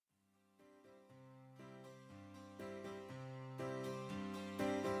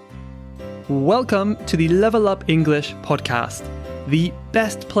Welcome to the Level Up English podcast, the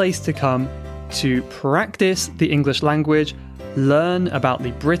best place to come to practice the English language, learn about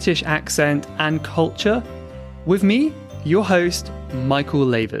the British accent and culture, with me, your host, Michael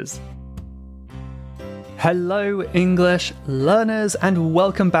Lavers. Hello, English learners, and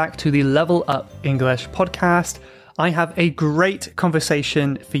welcome back to the Level Up English podcast. I have a great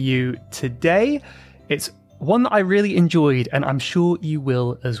conversation for you today. It's one that I really enjoyed, and I'm sure you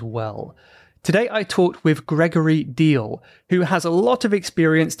will as well. Today I talked with Gregory Diehl, who has a lot of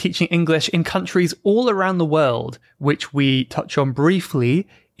experience teaching English in countries all around the world, which we touch on briefly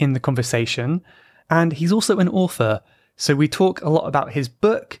in the conversation. And he's also an author, so we talk a lot about his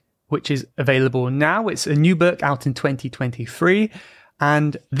book, which is available now. It's a new book out in 2023,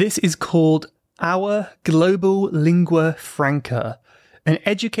 and this is called Our Global Lingua Franca, an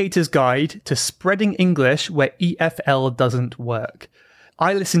educator's guide to spreading English where EFL doesn't work.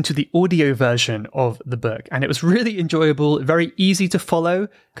 I listened to the audio version of the book, and it was really enjoyable, very easy to follow,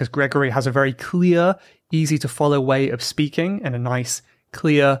 because Gregory has a very clear, easy to follow way of speaking and a nice,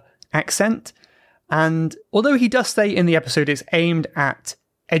 clear accent. And although he does say in the episode it's aimed at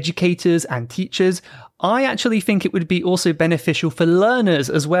educators and teachers, I actually think it would be also beneficial for learners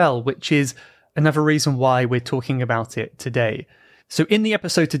as well, which is another reason why we're talking about it today. So in the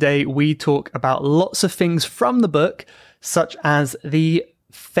episode today, we talk about lots of things from the book, such as the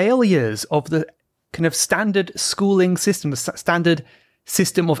failures of the kind of standard schooling system, the standard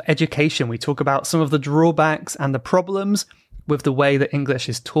system of education. We talk about some of the drawbacks and the problems with the way that English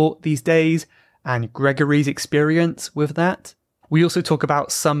is taught these days and Gregory's experience with that. We also talk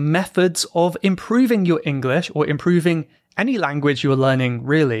about some methods of improving your English or improving any language you're learning,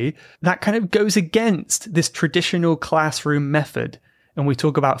 really, that kind of goes against this traditional classroom method. And we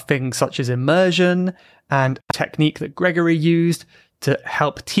talk about things such as immersion and a technique that Gregory used to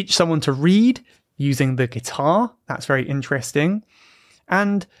help teach someone to read using the guitar. That's very interesting.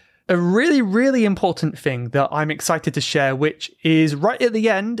 And a really, really important thing that I'm excited to share, which is right at the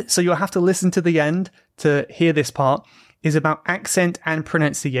end, so you'll have to listen to the end to hear this part, is about accent and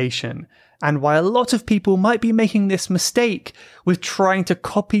pronunciation, and why a lot of people might be making this mistake with trying to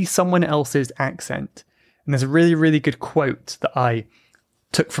copy someone else's accent. And there's a really, really good quote that I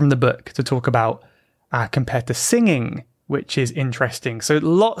took from the book to talk about compared to singing, which is interesting. So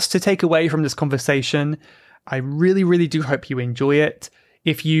lots to take away from this conversation. I really, really do hope you enjoy it.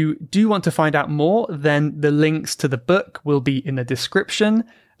 If you do want to find out more, then the links to the book will be in the description.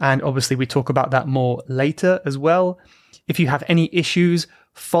 And obviously we talk about that more later as well. If you have any issues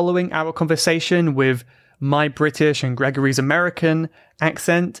following our conversation with my British and Gregory's American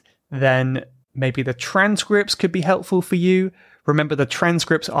accent, then maybe the transcripts could be helpful for you. Remember, the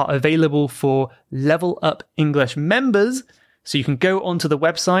transcripts are available for Level Up English members, so you can go onto the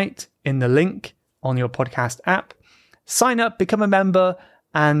website in the link on your podcast app, sign up, become a member,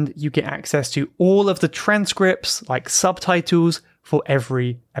 and you get access to all of the transcripts, like subtitles, for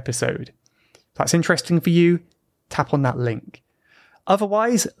every episode. If that's interesting for you, tap on that link.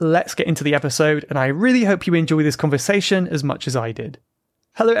 Otherwise, let's get into the episode, and I really hope you enjoy this conversation as much as I did.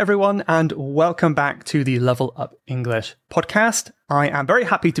 Hello, everyone, and welcome back to the Level Up English podcast. I am very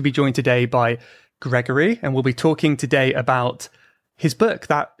happy to be joined today by Gregory, and we'll be talking today about his book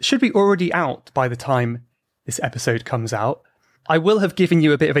that should be already out by the time this episode comes out. I will have given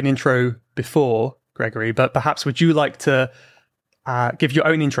you a bit of an intro before, Gregory, but perhaps would you like to give your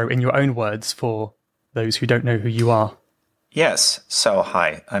own intro in your own words for those who don't know who you are? Yes. So,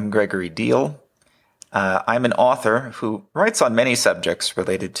 hi, I'm Gregory Diehl. I'm an author who writes on many subjects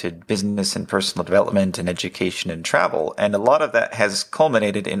related to business and personal development and education and travel. And a lot of that has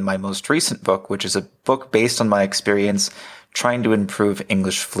culminated in my most recent book, which is a book based on my experience trying to improve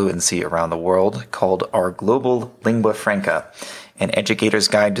English fluency around the world, called Our Global Lingua Franca, an educator's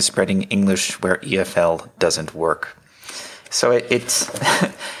guide to spreading English where EFL doesn't work. So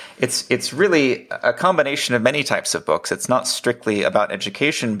It's really a combination of many types of books. It's not strictly about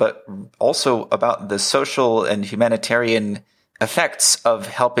education, but also about the social and humanitarian effects of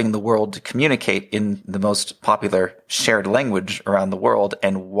helping the world to communicate in the most popular shared language around the world,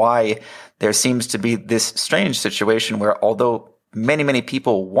 and why there seems to be this strange situation where, although many, many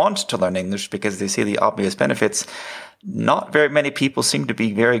people want to learn English because they see the obvious benefits, not very many people seem to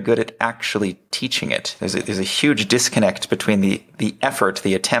be very good at actually teaching it. There's a huge disconnect between the effort,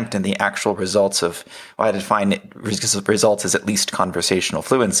 the attempt, and the actual results of, well, I define results as at least conversational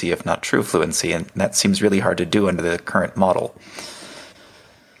fluency, if not true fluency, and that seems really hard to do under the current model.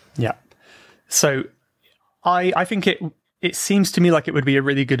 Yeah. So I think it seems to me like it would be a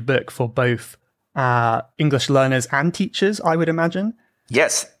really good book for both English learners and teachers, I would imagine.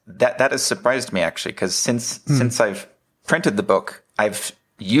 Yes, that has surprised me actually, because since I've printed the book, I've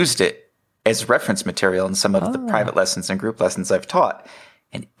used it as reference material in some of the private lessons and group lessons I've taught.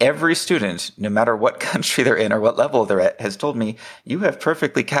 And every student, no matter what country they're in or what level they're at, has told me, you have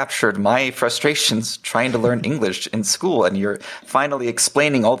perfectly captured my frustrations trying to learn English in school. And you're finally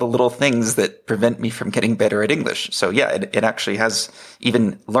explaining all the little things that prevent me from getting better at English. So yeah, it actually has,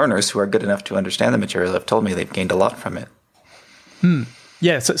 even learners who are good enough to understand the material have told me they've gained a lot from it.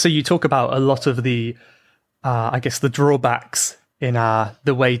 Yeah, so you talk about a lot of the, I guess, the drawbacks in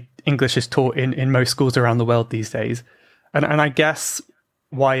the way English is taught in most schools around the world these days. And I guess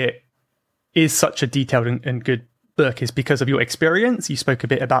why it is such a detailed and good book is because of your experience. You spoke a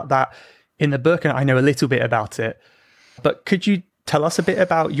bit about that in the book, and I know a little bit about it. But could you tell us a bit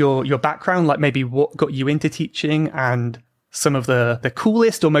about your background, like maybe what got you into teaching and some of the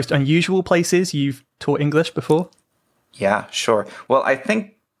coolest or most unusual places you've taught English before? Yeah, sure. Well, I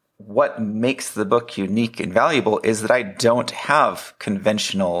think what makes the book unique and valuable is that I don't have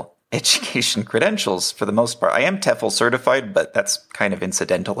conventional education credentials for the most part. I am TEFL certified, but that's kind of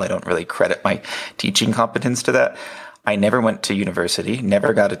incidental. I don't really credit my teaching competence to that. I never went to university,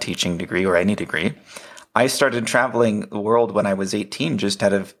 never got a teaching degree or any degree. I started traveling the world when I was 18, just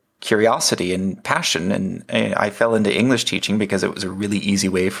out of curiosity and passion. And I fell into English teaching because it was a really easy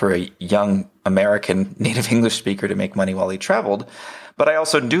way for a young American native English speaker to make money while he traveled. But I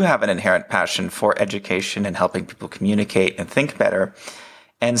also do have an inherent passion for education and helping people communicate and think better.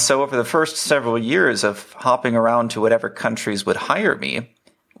 And so over the first several years of hopping around to whatever countries would hire me,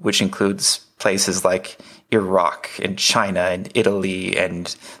 which includes places like Iraq and China and Italy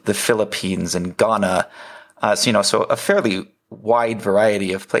and the Philippines and Ghana, so a fairly wide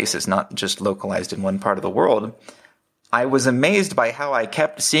variety of places, not just localized in one part of the world, I was amazed by how I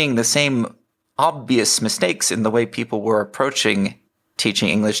kept seeing the same obvious mistakes in the way people were approaching teaching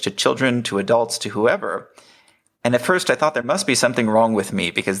English to children, to adults, to whoever. And at first I thought there must be something wrong with me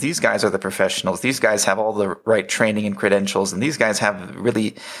because these guys are the professionals. These guys have all the right training and credentials, and these guys have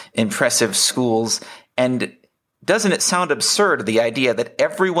really impressive schools. And doesn't it sound absurd, the idea that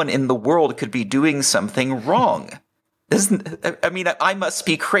everyone in the world could be doing something wrong? I must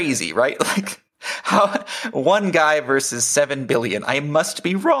be crazy, right? Like, how one guy versus 7 billion. I must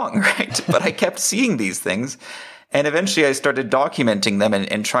be wrong, right? But I kept seeing these things. And eventually I started documenting them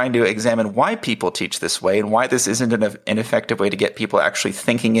and trying to examine why people teach this way and why this isn't an effective way to get people actually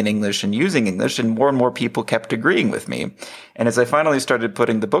thinking in English and using English. And more people kept agreeing with me. And as I finally started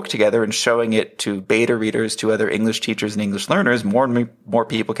putting the book together and showing it to beta readers, to other English teachers and English learners, more and more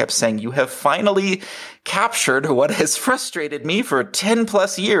people kept saying, you have finally captured what has frustrated me for 10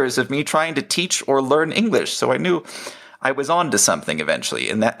 plus years of me trying to teach or learn English. So I knew I was on to something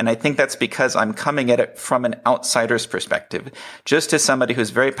eventually. And I think that's because I'm coming at it from an outsider's perspective, just as somebody who's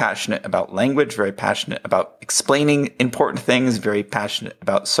very passionate about language, very passionate about explaining important things, very passionate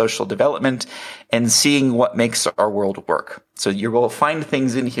about social development and seeing what makes our world work. So you will find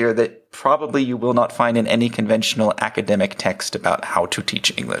things in here that probably you will not find in any conventional academic text about how to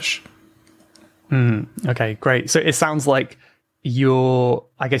teach English. Okay, great. So it sounds like your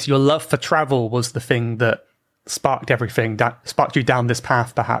love for travel was the thing that sparked everything, sparked you down this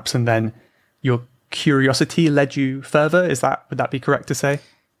path perhaps, and then your curiosity led you further. Would that be correct to say?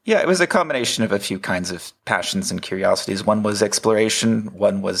 Yeah, it was a combination of a few kinds of passions and curiosities. One was exploration.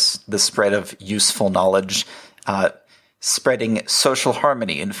 One was the spread of useful knowledge, spreading social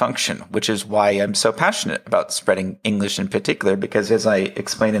harmony and function, which is why I'm so passionate about spreading English in particular, because as I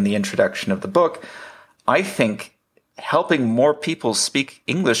explain in the introduction of the book, I think helping more people speak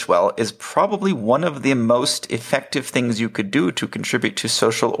English well is probably one of the most effective things you could do to contribute to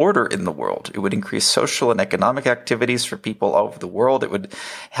social order in the world. It would increase social and economic activities for people all over the world. It would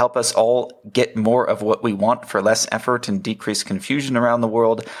help us all get more of what we want for less effort and decrease confusion around the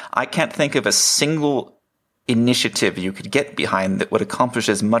world. I can't think of a single initiative you could get behind that would accomplish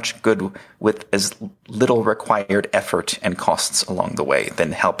as much good with as little required effort and costs along the way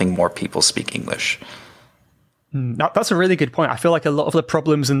than helping more people speak English. That's a really good point. I feel like a lot of the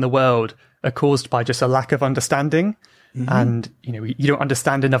problems in the world are caused by just a lack of understanding. And, you don't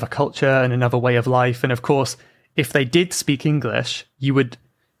understand another culture and another way of life. And of course, if they did speak English, you'd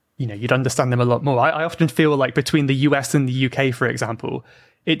understand them a lot more. I often feel like between the US and the UK, for example,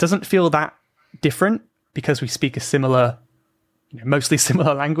 it doesn't feel that different because we speak a similar, mostly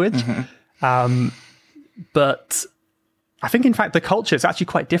similar language. But I think, in fact, the culture is actually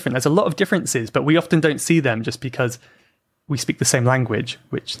quite different. There's a lot of differences, but we often don't see them just because we speak the same language,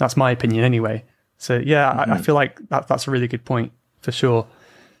 which that's my opinion anyway. So, yeah, I feel like that's a really good point for sure.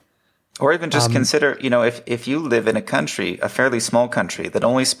 Or even just consider, if you live in a country, a fairly small country that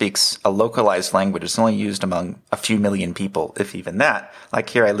only speaks a localized language, it's only used among a few million people, if even that. Like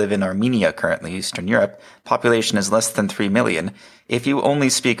here, I live in Armenia currently, Eastern Europe. Population is less than 3 million. If you only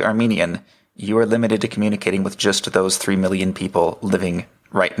speak Armenian, you are limited to communicating with just those 3 million people living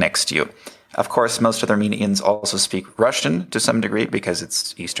right next to you. Of course, most of Armenians also speak Russian to some degree because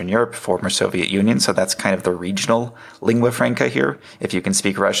it's Eastern Europe, former Soviet Union, so that's kind of the regional lingua franca here. If you can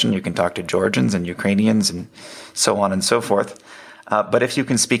speak Russian, you can talk to Georgians and Ukrainians and so on and so forth. But if you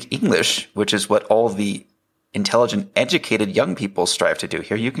can speak English, which is what all the intelligent, educated young people strive to do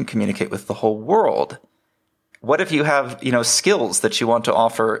here, you can communicate with the whole world. What if you have, skills that you want to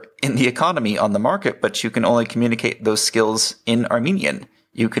offer in the economy on the market, but you can only communicate those skills in Armenian?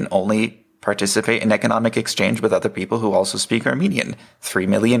 You can only participate in economic exchange with other people who also speak Armenian. 3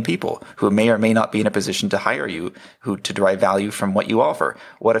 million people who may or may not be in a position to hire you, to derive value from what you offer.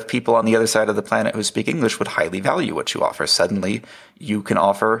 What if people on the other side of the planet who speak English would highly value what you offer? Suddenly, you can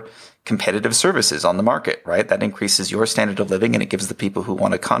offer competitive services on the market, right? That increases your standard of living, and it gives the people who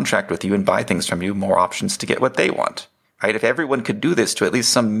want to contract with you and buy things from you more options to get what they want, right? If everyone could do this to at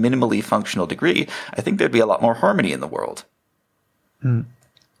least some minimally functional degree, I think there'd be a lot more harmony in the world.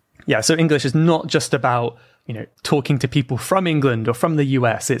 Yeah, so English is not just about, talking to people from England or from the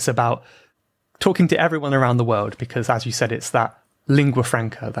US. It's about talking to everyone around the world because, as you said, it's that lingua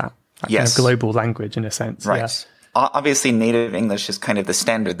franca, that kind of global language in a sense. Right. Yeah. Obviously, native English is kind of the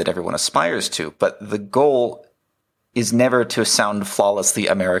standard that everyone aspires to, but the goal is never to sound flawlessly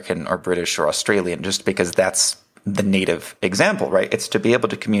American or British or Australian just because that's the native example, right? It's to be able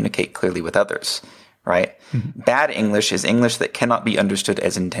to communicate clearly with others. Right? Mm-hmm. Bad English is English that cannot be understood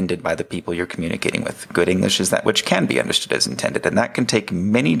as intended by the people you're communicating with. Good English is that which can be understood as intended, and that can take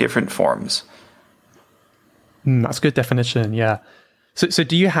many different forms. That's a good definition, yeah. So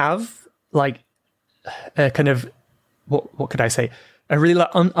do you have, like, a kind of, what could I say, a really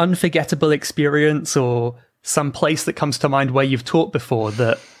unforgettable experience or some place that comes to mind where you've taught before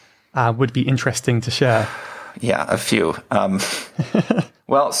that would be interesting to share? Yeah, a few.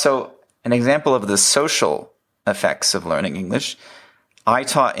 So an example of the social effects of learning English, I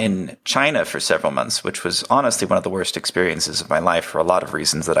taught in China for several months, which was honestly one of the worst experiences of my life for a lot of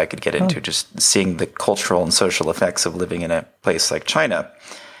reasons that I could get into, just seeing the cultural and social effects of living in a place like China.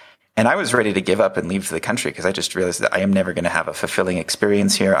 And I was ready to give up and leave the country because I just realized that I am never going to have a fulfilling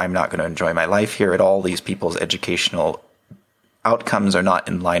experience here. I'm not going to enjoy my life here at all. These people's educational outcomes are not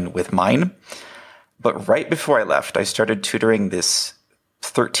in line with mine. But right before I left, I started tutoring this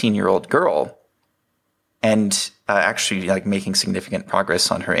 13-year-old girl and actually making significant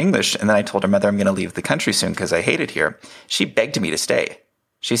progress on her English. And then I told her mother, I'm going to leave the country soon because I hate it here. She begged me to stay.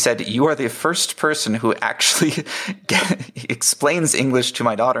 She said, you are the first person who actually explains English to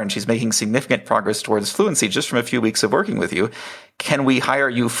my daughter, and she's making significant progress towards fluency just from a few weeks of working with you. Can we hire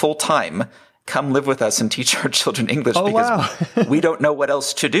you full time? Come live with us and teach our children English because we don't know what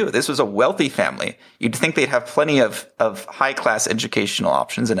else to do. This was a wealthy family. You'd think they'd have plenty of high-class educational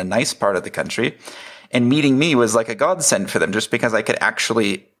options in a nice part of the country. And meeting me was like a godsend for them just because I could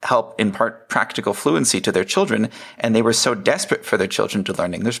actually help impart practical fluency to their children. And they were so desperate for their children to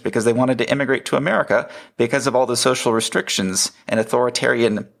learn English because they wanted to immigrate to America because of all the social restrictions and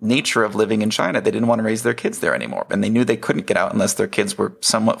authoritarian nature of living in China. They didn't want to raise their kids there anymore. And they knew they couldn't get out unless their kids were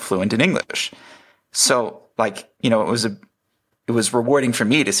somewhat fluent in English. So it was rewarding for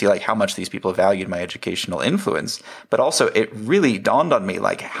me to see how much these people valued my educational influence, but also it really dawned on me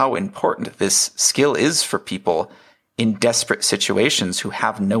how important this skill is for people in desperate situations who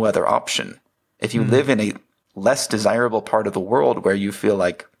have no other option. If you live in a less desirable part of the world where you feel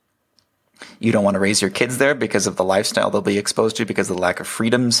like you don't want to raise your kids there because of the lifestyle they'll be exposed to, because of the lack of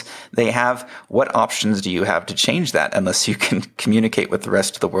freedoms they have, what options do you have to change that unless you can communicate with the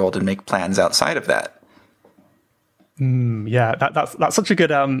rest of the world and make plans outside of that? Yeah, that's such a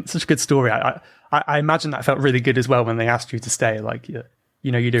good story. I imagine that felt really good as well when they asked you to stay.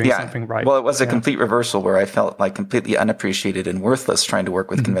 You're doing something right. Well, it was a complete reversal where I felt completely unappreciated and worthless trying to work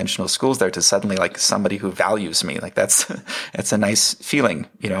with conventional schools there to suddenly somebody who values me. That's a nice feeling,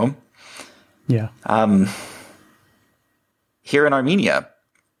 Yeah. Here in Armenia,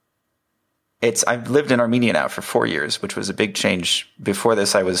 I've lived in Armenia now for 4 years, which was a big change. Before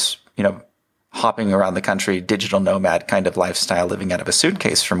this, I was, hopping around the country, digital nomad kind of lifestyle, living out of a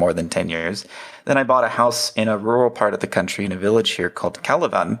suitcase for more than 10 years. Then I bought a house in a rural part of the country in a village here called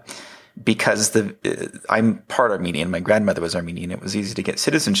Kalavan because I'm part Armenian. My grandmother was Armenian. It was easy to get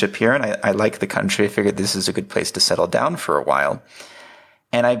citizenship here, and I like the country. I figured this is a good place to settle down for a while.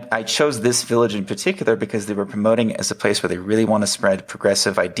 And I chose this village in particular because they were promoting it as a place where they really want to spread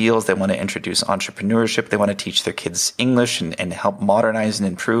progressive ideals. They want to introduce entrepreneurship. They want to teach their kids English and help modernize and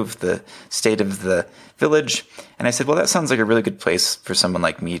improve the state of the village. And I said, well, that sounds like a really good place for someone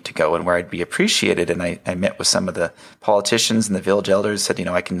like me to go and where I'd be appreciated. And I met with some of the politicians and the village elders, said,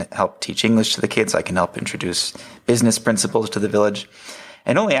 I can help teach English to the kids. I can help introduce business principles to the village.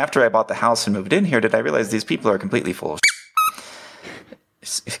 And only after I bought the house and moved in here did I realize these people are completely full of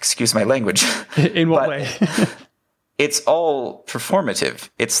excuse my language. In what way? It's all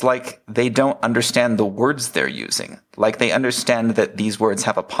performative. It's like they don't understand the words they're using. Like they understand that these words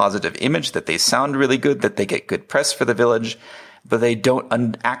have a positive image, that they sound really good, that they get good press for the village, but they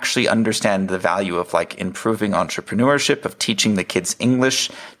don't actually understand the value of like improving entrepreneurship, of teaching the kids English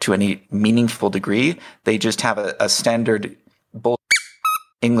to any meaningful degree. They just have a standard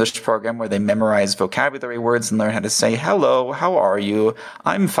English program where they memorize vocabulary words and learn how to say, hello, how are you?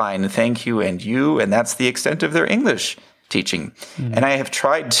 I'm fine, thank you, and you. And that's the extent of their English teaching. Mm. And I have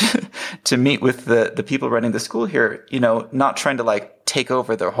tried to meet with the people running the school here, not trying to like take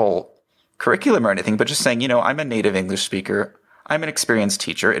over their whole curriculum or anything, but just saying, I'm a native English speaker. I'm an experienced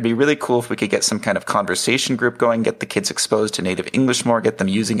teacher. It'd be really cool if we could get some kind of conversation group going, get the kids exposed to native English more, get them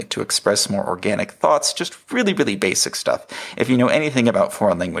using it to express more organic thoughts, just really, really basic stuff. If you know anything about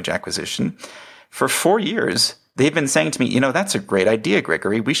foreign language acquisition, for 4 years, they've been saying to me, that's a great idea,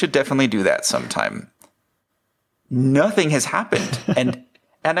 Gregory. We should definitely do that sometime. Nothing has happened. And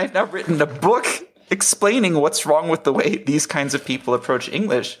I've now written a book explaining what's wrong with the way these kinds of people approach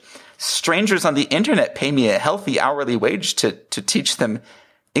English. Strangers on the internet pay me a healthy hourly wage to teach them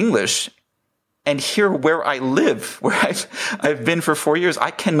English. And here where I live, where I've been for 4 years, I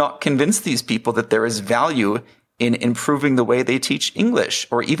cannot convince these people that there is value in improving the way they teach English,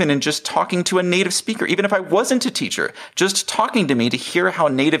 or even in just talking to a native speaker. Even if I wasn't a teacher, just talking to me to hear how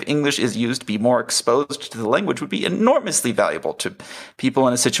native English is used, to be more exposed to the language would be enormously valuable to people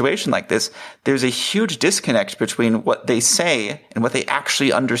in a situation like this. There's a huge disconnect between what they say and what they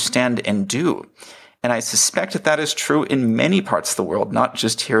actually understand and do. And I suspect that is true in many parts of the world, not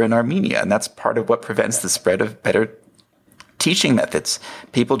just here in Armenia. And that's part of what prevents the spread of better teaching methods.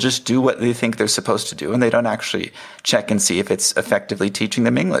 People just do what they think they're supposed to do, and they don't actually check and see if it's effectively teaching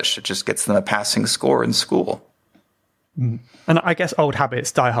them English. It just gets them a passing score in school. And I guess old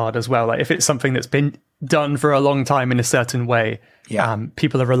habits die hard as well. Like if it's something that's been done for a long time in a certain way,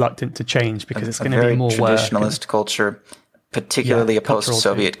 people are reluctant to change because it's going to be more work. Traditionalist culture, particularly a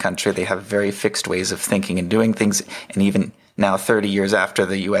post-Soviet country, they have very fixed ways of thinking and doing things, and even now, 30 years after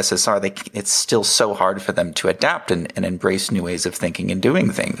the USSR, it's still so hard for them to adapt and embrace new ways of thinking and doing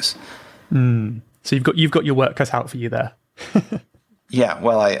things. So you've got your work cut out for you there. Yeah,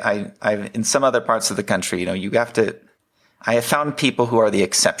 well, I in some other parts of the country, you have to. I have found people who are the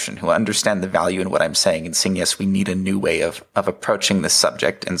exception, who understand the value in what I'm saying and saying, yes, we need a new way of approaching this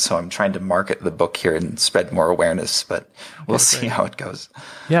subject. And so I'm trying to market the book here and spread more awareness, but we'll see how it goes.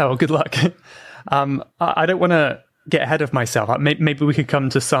 Yeah, well, good luck. I don't want to get ahead of myself. Maybe we could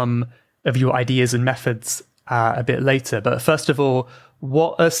come to some of your ideas and methods a bit later. But first of all,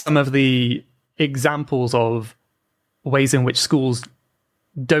 what are some of the examples of ways in which schools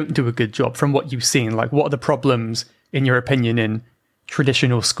don't do a good job from what you've seen? Like, what are the problems, in your opinion, in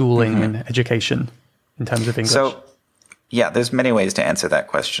traditional schooling and education in terms of English? So, there's many ways to answer that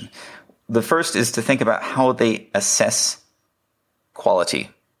question. The first is to think about how they assess quality.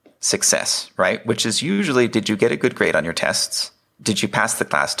 Success, right? Which is usually, did you get a good grade on your tests? Did you pass the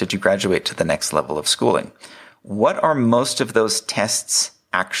class? Did you graduate to the next level of schooling? What are most of those tests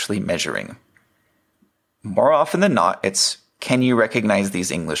actually measuring? More often than not, it's, can you recognize these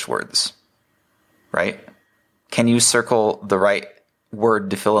English words? Right? Can you circle the right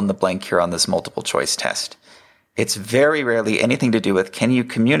word to fill in the blank here on this multiple choice test? It's very rarely anything to do with, can you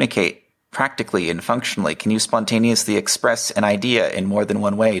communicate practically and functionally? Can you spontaneously express an idea in more than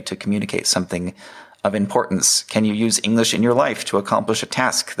one way to communicate something of importance? Can you use English in your life to accomplish a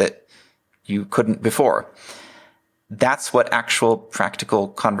task that you couldn't before? That's what actual practical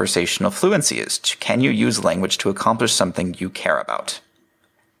conversational fluency is. Can you use language to accomplish something you care about?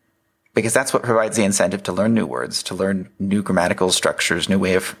 Because that's what provides the incentive to learn new words, to learn new grammatical structures, new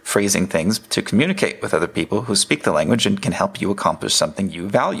way of phrasing things, to communicate with other people who speak the language and can help you accomplish something you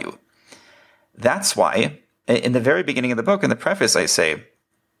value. That's why, in the very beginning of the book, in the preface, I say,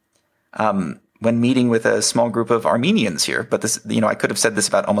 when meeting with a small group of Armenians here, but this, I could have said this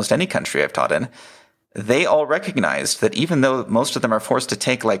about almost any country I've taught in, they all recognized that even though most of them are forced to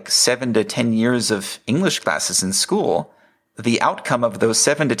take like 7 to 10 years of English classes in school, the outcome of those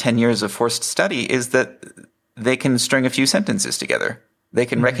 7 to 10 years of forced study is that they can string a few sentences together. They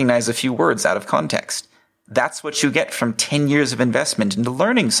can recognize a few words out of context. That's what you get from 10 years of investment into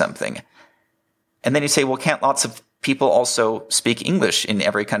learning something. And then you say, well, can't lots of people also speak English in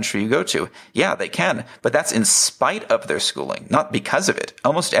every country you go to? Yeah, they can, but that's in spite of their schooling, not because of it.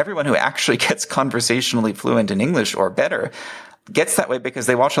 Almost everyone who actually gets conversationally fluent in English or better gets that way because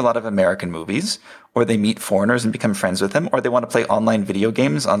they watch a lot of American movies, or they meet foreigners and become friends with them, or they want to play online video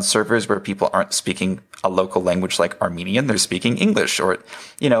games on servers where people aren't speaking a local language like Armenian, they're speaking English, or,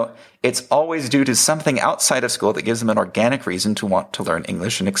 it's always due to something outside of school that gives them an organic reason to want to learn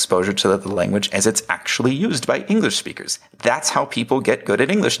English and exposure to the language as it's actually used by English speakers. That's how people get good at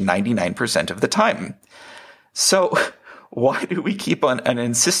English 99% of the time. So why do we keep on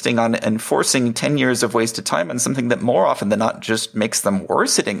insisting on enforcing 10 years of wasted time on something that more often than not just makes them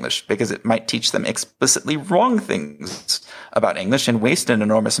worse at English, because it might teach them explicitly wrong things about English and waste an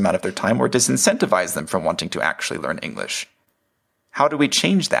enormous amount of their time or disincentivize them from wanting to actually learn English? How do we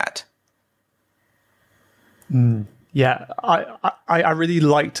change that? Yeah, I really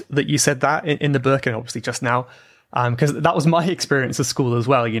liked that you said that in the book, and obviously just now, because that was my experience of school as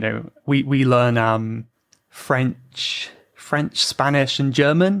well. We learn French, Spanish, and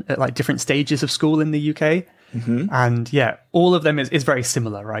German at like different stages of school in the UK. And yeah, all of them is very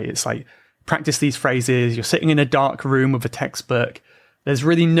similar, right? It's like, practice these phrases. You're sitting in a dark room with a textbook. There's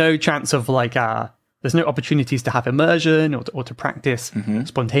really no chance of there's no opportunities to have immersion or to practice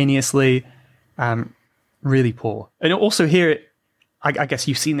spontaneously. Really poor. And also here, I guess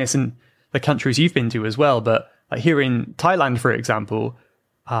you've seen this in the countries you've been to as well, but like here in Thailand, for example,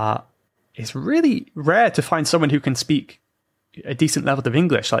 it's really rare to find someone who can speak a decent level of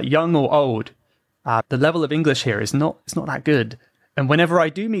English, like young or old. The level of English here is not that good. And whenever I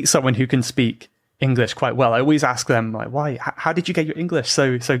do meet someone who can speak English quite well, I always ask them, like, why? How did you get your English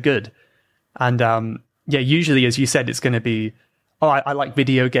so good? And usually, as you said, it's going to be, I like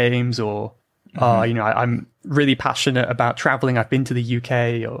video games, or I'm really passionate about traveling. I've been to the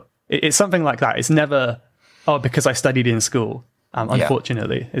UK, or it's something like that. It's never, because I studied in school.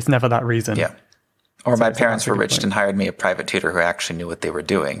 Unfortunately, it's never that reason. Yeah. Or my parents were rich and hired me a private tutor who actually knew what they were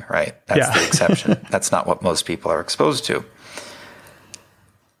doing, right? That's the exception. That's not what most people are exposed to.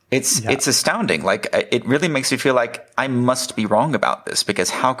 It's astounding. Like, it really makes you feel like I must be wrong about this, because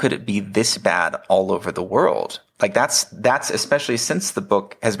how could it be this bad all over the world? Like, that's especially since the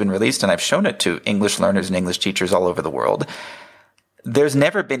book has been released and I've shown it to English learners and English teachers all over the world. There's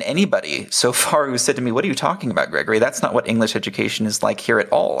never been anybody so far who said to me, what are you talking about, Gregory? That's not what English education is like here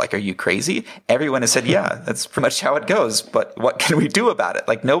at all. Like, are you crazy? Everyone has said, yeah, that's pretty much how it goes. But what can we do about it?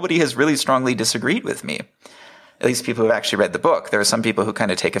 Like, nobody has really strongly disagreed with me. At least people who've actually read the book. There are some people who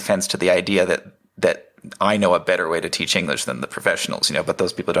kind of take offense to the idea that I know a better way to teach English than the professionals, but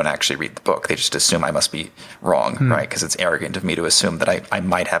those people don't actually read the book. They just assume I must be wrong, right? Because it's arrogant of me to assume that I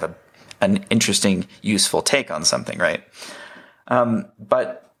might have an interesting, useful take on something, right?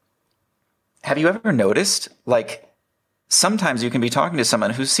 But have you ever noticed, like, sometimes you can be talking to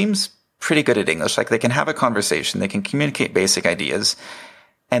someone who seems pretty good at English, like they can have a conversation, they can communicate basic ideas,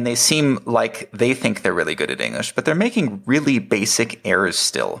 and they seem like they think they're really good at English, but they're making really basic errors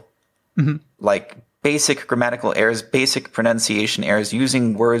still. Like basic grammatical errors, basic pronunciation errors,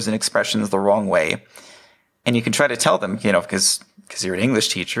 using words and expressions the wrong way. And you can try to tell them, because you're an English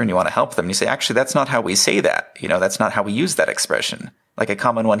teacher and you want to help them. And you say, actually, that's not how we say that. That's not how we use that expression. Like a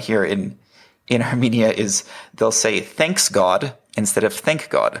common one here in Armenia is they'll say, thanks God, instead of thank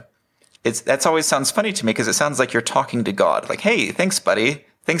God. That's always sounds funny to me because it sounds like you're talking to God. Like, hey, thanks, buddy.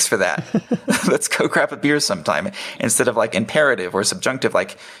 Thanks for that. Let's go grab a beer sometime. Instead of like imperative or subjunctive,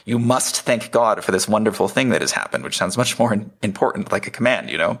 like you must thank God for this wonderful thing that has happened, which sounds much more important, like a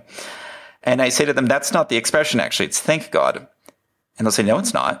command, And I say to them, that's not the expression, actually. It's thank God. And they'll say, no,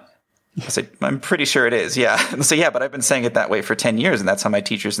 it's not. I say, I'm pretty sure it is. Yeah. And they'll say, yeah, but I've been saying it that way for 10 years. And that's how my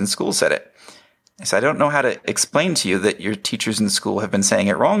teachers in school said it. I said, I don't know how to explain to you that your teachers in school have been saying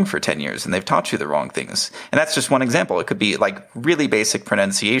it wrong for 10 years and they've taught you the wrong things. And that's just one example. It could be like really basic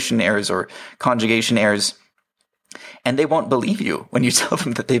pronunciation errors or conjugation errors. And they won't believe you when you tell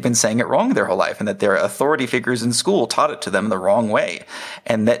them that they've been saying it wrong their whole life and that their authority figures in school taught it to them the wrong way.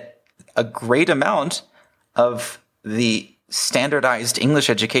 And that a great amount of the standardized English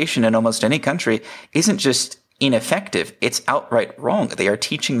education in almost any country isn't just ineffective, it's outright wrong. They are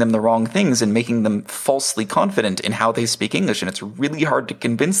teaching them the wrong things and making them falsely confident in how they speak English. And it's really hard to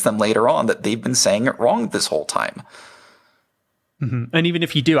convince them later on that they've been saying it wrong this whole time. And even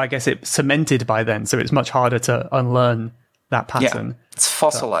if you do, I guess it's cemented by then. So it's much harder to unlearn that pattern. Yeah, it's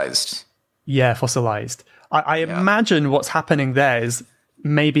fossilized. Fossilized. I imagine what's happening there is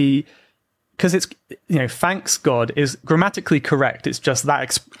maybe because it's, thanks God is grammatically correct. It's just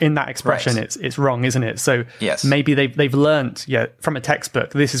that in that expression, Right. it's wrong, isn't it? So Yes. maybe they've learned, from a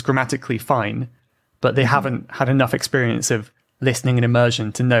textbook, this is grammatically fine, but they haven't had enough experience of listening and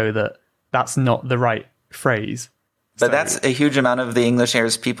immersion to know that that's not the right phrase. But that's a huge amount of the English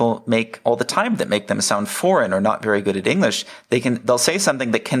errors people make all the time that make them sound foreign or not very good at English. They'll say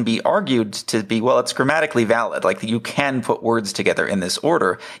something that can be argued to be, well, it's grammatically valid. Like, you can put words together in this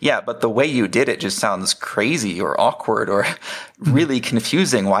order. Yeah, but the way you did it just sounds crazy or awkward or really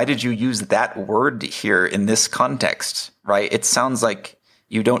confusing. Why did you use that word here in this context, right? It sounds like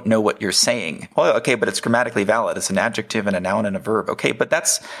you don't know what you're saying. Well, okay, but it's grammatically valid. It's an adjective and a noun and a verb. Okay, but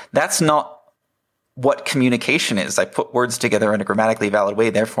that's not what communication is. I put words together in a grammatically valid way,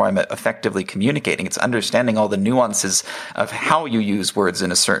 therefore I'm effectively communicating. It's understanding all the nuances of how you use words in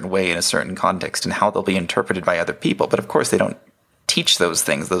a certain way, in a certain context, and how they'll be interpreted by other people. But of course, they don't teach those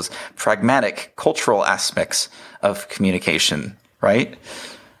things, those pragmatic cultural aspects of communication, right?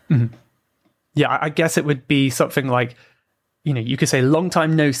 Mm-hmm. Yeah, I guess it would be something like, you could say long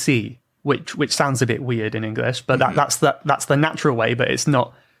time no see, which sounds a bit weird in English, but that's the natural way, but it's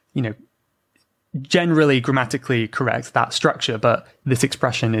not, generally grammatically correct, that structure, but this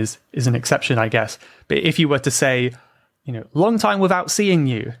expression is an exception, I guess. But if you were to say, long time without seeing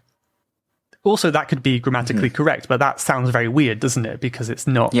you, also that could be grammatically correct, but that sounds very weird, doesn't it? Because it's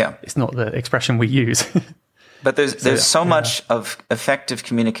not the expression we use. But there's so much of effective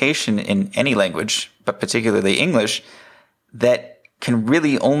communication in any language, but particularly English, that can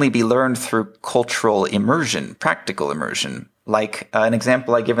really only be learned through cultural immersion, practical immersion. Like an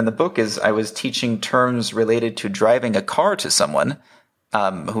example I give in the book is I was teaching terms related to driving a car to someone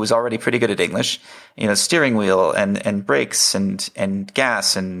who was already pretty good at English, steering wheel and brakes and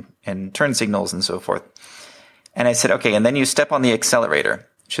gas and turn signals and so forth. And I said, okay, and then you step on the accelerator.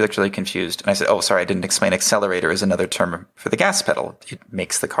 She looked really confused. And I said, oh, sorry, I didn't explain accelerator is another term for the gas pedal. It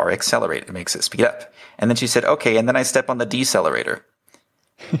makes the car accelerate. It makes it speed up. And then she said, okay, and then I step on the decelerator.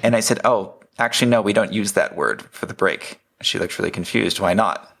 And I said, oh, actually, no, we don't use that word for the brake. She looked really confused. Why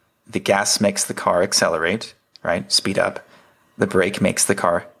not? The gas makes the car accelerate, right? Speed up. The brake makes the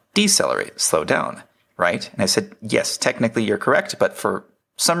car decelerate, slow down, right? And I said, yes, technically you're correct, but for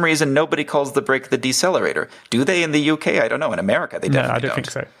some reason nobody calls the brake the decelerator. Do they in the UK? I don't know. In America, they definitely don't. No, I don't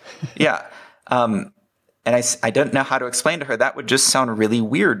think so. Yeah. And I don't know how to explain to her that would just sound really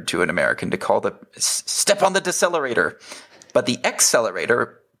weird to an American to call the step on the decelerator. But the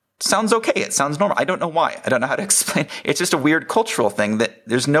accelerator sounds okay. It sounds normal. I don't know why. I don't know how to explain. It's just a weird cultural thing that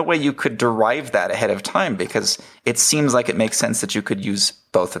there's no way you could derive that ahead of time because it seems like it makes sense that you could use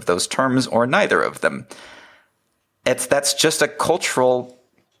both of those terms or neither of them. That's just a cultural,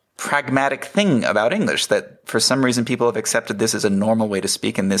 pragmatic thing about English that for some reason people have accepted this as a normal way to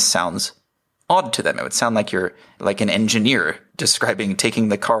speak and this sounds odd to them. It would sound like you're like an engineer describing taking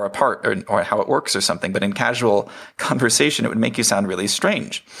the car apart or how it works or something. But in casual conversation, it would make you sound really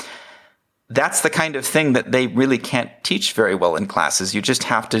strange. That's the kind of thing that they really can't teach very well in classes. You just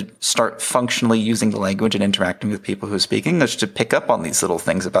have to start functionally using the language and interacting with people who speak English to pick up on these little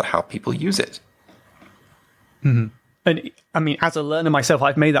things about how people use it. Mm-hmm. And I mean, as a learner myself,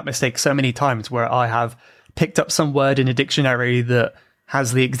 I've made that mistake so many times where I have picked up some word in a dictionary that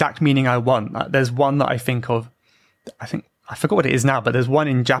has the exact meaning I want. There's one that I think of, I forgot what it is now, but there's one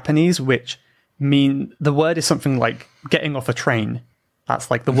in Japanese which the word is something like getting off a train. That's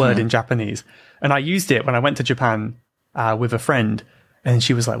like the word in Japanese. And I used it when I went to Japan with a friend and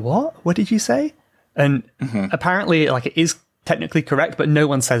she was like, what did you say? And apparently like it is technically correct, but no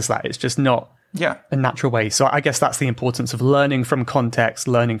one says that. It's just not a natural way. So I guess that's the importance of learning from context,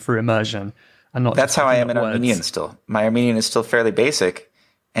 learning through immersion. And not That's how I am in words. Armenian still. My Armenian is still fairly basic.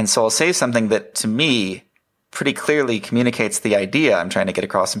 And so I'll say something that to me pretty clearly communicates the idea I'm trying to get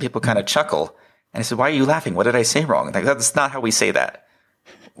across. And people kind of chuckle. And I said, why are you laughing? What did I say wrong? Like, that's not how we say that.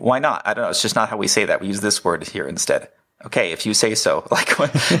 Why not? I don't know. It's just not how we say that. We use this word here instead. Okay, if you say so. Like,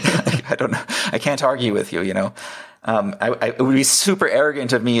 I don't know. I can't argue with you, it would be super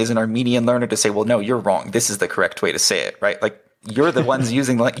arrogant of me as an Armenian learner to say, well, no, you're wrong. This is the correct way to say it, right? Like, you're the ones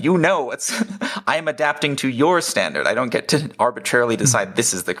using, I'm adapting to your standard. I don't get to arbitrarily decide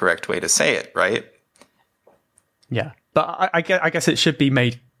this is the correct way to say it, right? Yeah. But I guess it should be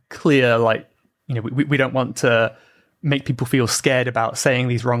made clear, we don't want to make people feel scared about saying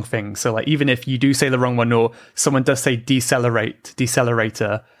these wrong things. So, even if you do say the wrong one or someone does say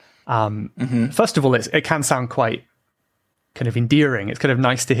decelerator, first of all, it can sound quite kind of endearing. It's kind of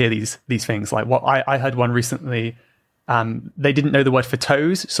nice to hear these things. Like what I heard one recently, they didn't know the word for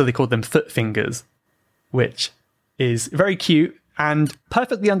toes, so they called them foot fingers, which is very cute and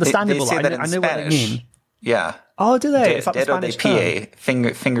perfectly understandable. They say that in I know Spanish. what they mean. Yeah. Oh, do they? Is that the Dedo de Spanish term?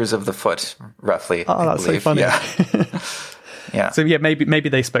 pie, fingers of the foot, roughly. Oh, that's so funny. Yeah. Yeah. So yeah, maybe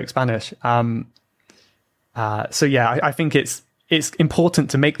they spoke Spanish. So yeah, I think it's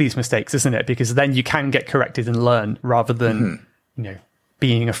important to make these mistakes, isn't it? Because then you can get corrected and learn rather than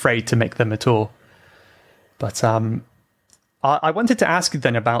being afraid to make them at all. But I wanted to ask you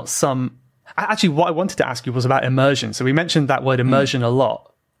then about some. Actually, what I wanted to ask you was about immersion. So we mentioned that word immersion a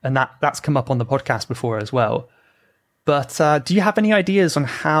lot, and that's come up on the podcast before as well. But do you have any ideas on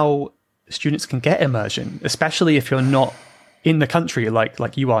how students can get immersion, especially if you're not in the country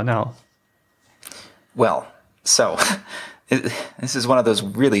like you are now? Well, so this is one of those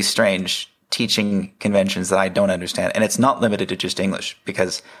really strange teaching conventions that I don't understand. And it's not limited to just English,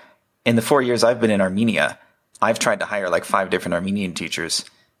 because in the 4 years I've been in Armenia, I've tried to hire like 5 different Armenian teachers,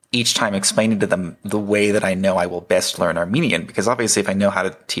 each time explaining to them the way that I know I will best learn Armenian. Because obviously if I know how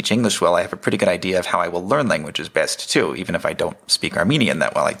to teach English well, I have a pretty good idea of how I will learn languages best too, even if I don't speak Armenian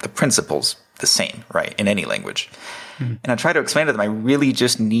that well. Like the principle's the same, right, in any language. And I try to explain to them, I really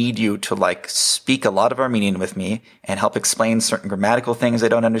just need you to like speak a lot of Armenian with me and help explain certain grammatical things I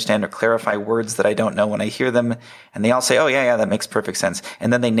don't understand or clarify words that I don't know when I hear them. And they all say, oh yeah, that makes perfect sense.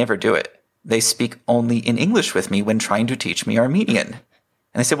 And then they never do it. They speak only in English with me when trying to teach me Armenian.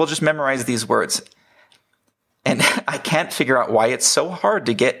 And they say, well, just memorize these words. And I can't figure out why it's so hard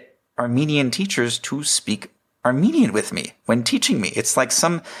to get Armenian teachers to speak Armenian with me when teaching me. It's like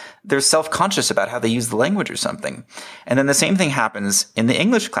they're self-conscious about how they use the language or something. And then the same thing happens in the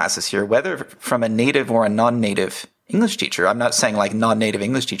English classes here, whether from a native or a non-native English teacher. I'm not saying like non-native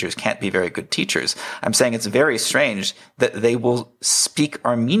English teachers can't be very good teachers. I'm saying it's very strange that they will speak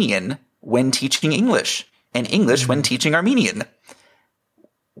Armenian when teaching English and English when teaching Armenian.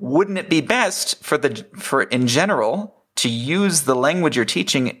 Wouldn't it be best for in general to use the language you're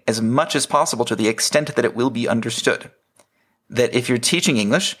teaching as much as possible to the extent that it will be understood? That if you're teaching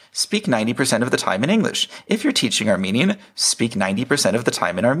English, speak 90% of the time in English. If you're teaching Armenian, speak 90% of the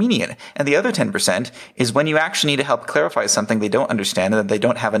time in Armenian. And the other 10% is when you actually need to help clarify something they don't understand and that they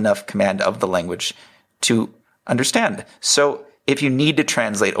don't have enough command of the language to understand. So if you need to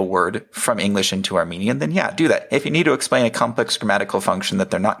translate a word from English into Armenian, then yeah, do that. If you need to explain a complex grammatical function that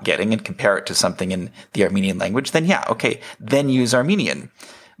they're not getting and compare it to something in the Armenian language, then yeah, okay, then use Armenian.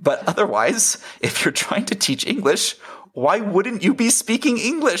 But otherwise, if you're trying to teach English, why wouldn't you be speaking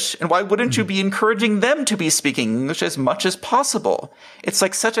English? And why wouldn't you be encouraging them to be speaking English as much as possible? It's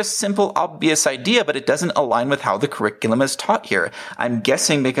like such a simple, obvious idea, but it doesn't align with how the curriculum is taught here. I'm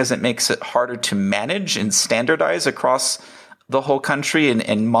guessing because it makes it harder to manage and standardize across the whole country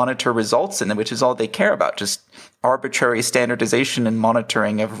and monitor results, and which is all they care about, just arbitrary standardization and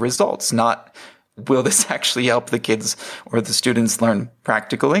monitoring of results, not will this actually help the kids or the students learn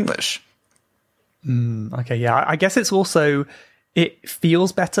practical English. Okay, yeah. I guess it's also, it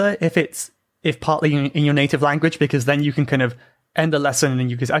feels better if partly in your native language, because then you can kind of end the lesson and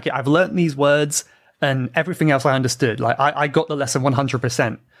you can say, okay, I've learned these words and everything else I understood. Like I got the lesson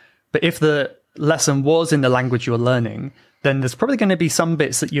 100%. But if the lesson was in the language you're learning, then there's probably going to be some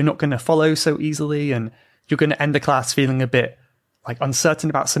bits that you're not going to follow so easily, and you're going to end the class feeling a bit like uncertain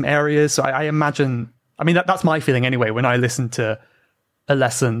about some areas. So I imagine, I mean, that's my feeling anyway. When I listen to a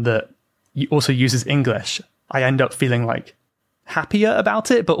lesson that also uses English, I end up feeling like happier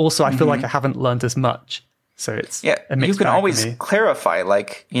about it, but also I feel like I haven't learned as much. So it's a mixed you can always clarify,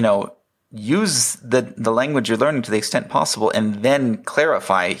 like, use the language you're learning to the extent possible, and then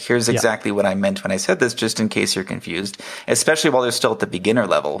clarify, here's exactly what I meant when I said this, just in case you're confused, especially while they're still at the beginner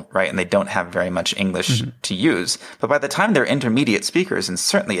level, right? And they don't have very much English to use. But by the time they're intermediate speakers, and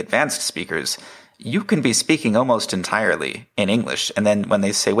certainly advanced speakers, you can be speaking almost entirely in English. And then when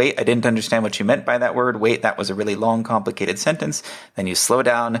they say, wait, I didn't understand what you meant by that word. Wait, that was a really long, complicated sentence. Then you slow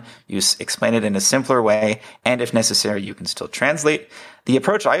down, you explain it in a simpler way. And if necessary, you can still translate. The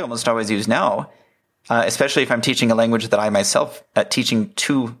approach I almost always use now, especially if I'm teaching a language that I myself, teaching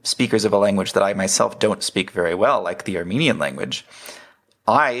two speakers of a language that I myself don't speak very well, like the Armenian language,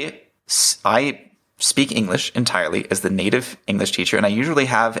 I speak English entirely as the native English teacher, and I usually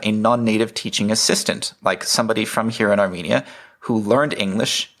have a non-native teaching assistant, like somebody from here in Armenia who learned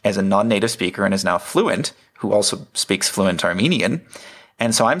English as a non-native speaker and is now fluent, who also speaks fluent Armenian.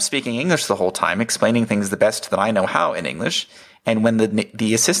 And so I'm speaking English the whole time, explaining things the best that I know how in English. And when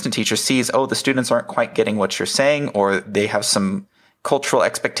the assistant teacher sees, oh, the students aren't quite getting what you're saying, or they have some cultural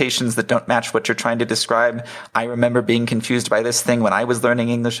expectations that don't match what you're trying to describe. I remember being confused by this thing when I was learning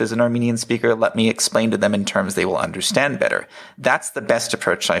English as an Armenian speaker. Let me explain to them in terms they will understand better. That's the best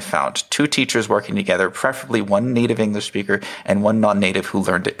approach I found. Two teachers working together, preferably one native English speaker and one non-native who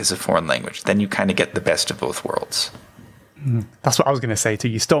learned it as a foreign language. Then you kind of get the best of both worlds. That's what I was going to say too.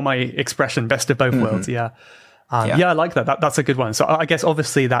 You stole my expression, best of both worlds. Yeah. Yeah, I like that. That's a good one. So I guess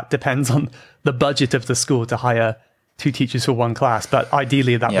obviously that depends on the budget of the school to hire two teachers for one class, but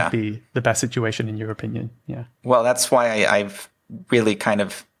ideally that would be the best situation in your opinion. Yeah. Well, that's why I've really kind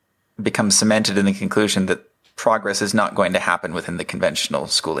of become cemented in the conclusion that progress is not going to happen within the conventional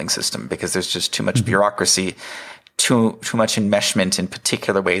schooling system because there's just too much bureaucracy, too much enmeshment in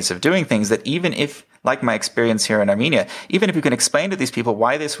particular ways of doing things that even if, like my experience here in Armenia, even if you can explain to these people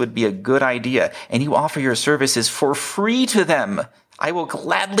why this would be a good idea and you offer your services for free to them, I will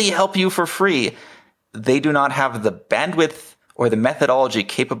gladly help you for free. They do not have the bandwidth or the methodology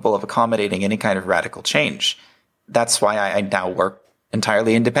capable of accommodating any kind of radical change. That's why I now work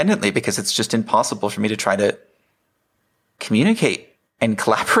entirely independently, because it's just impossible for me to try to communicate and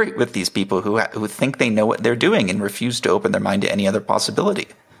collaborate with these people who think they know what they're doing and refuse to open their mind to any other possibility.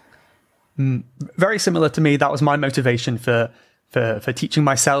 Very similar to me. That was my motivation for teaching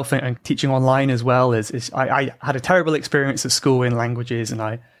myself and teaching online as well. Is I had a terrible experience at school in languages, and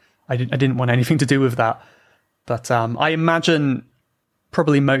I didn't want anything to do with that. But I imagine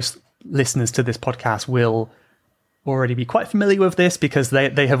probably most listeners to this podcast will already be quite familiar with this because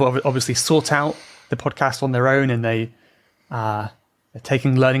they have obviously sought out the podcast on their own, and they're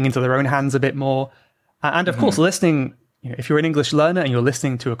taking learning into their own hands a bit more. And of course, listening, if you're an English learner and you're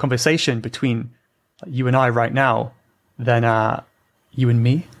listening to a conversation between you and I right now, then you and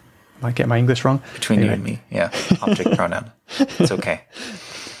me, might get my English wrong. Between you and me, yeah. Object pronoun. It's okay.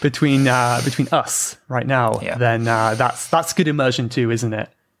 Between us right now, then that's good immersion too, isn't it?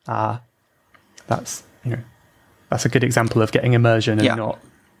 That's a good example of getting immersion and not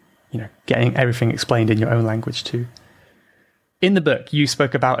getting everything explained in your own language too. In the book, you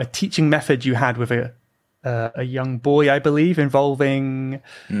spoke about a teaching method you had with a young boy, I believe, involving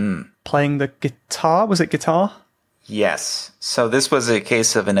playing the guitar. Was it guitar? Yes. So this was a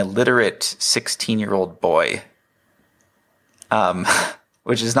case of an illiterate 16-year-old boy.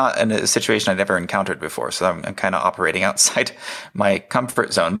 Which is not a situation I'd ever encountered before. So I'm kind of operating outside my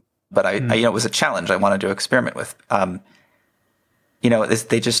comfort zone. But it was a challenge I wanted to experiment with. The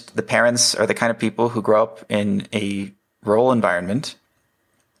parents are the kind of people who grow up in a rural environment.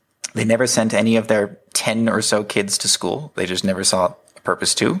 They never sent any of their 10 or so kids to school. They just never saw a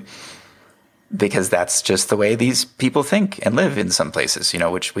purpose to, because that's just the way these people think and live in some places,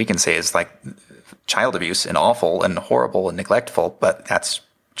 which we can say is like child abuse and awful and horrible and neglectful, but that's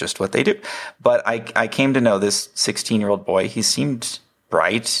just what they do. But I came to know this 16-year-old boy. He seemed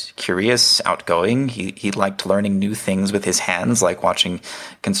bright, curious, outgoing. He liked learning new things with his hands, like watching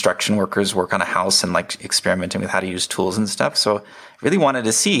construction workers work on a house and like experimenting with how to use tools and stuff. So I really wanted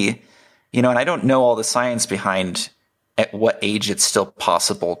to see, and I don't know all the science behind at what age it's still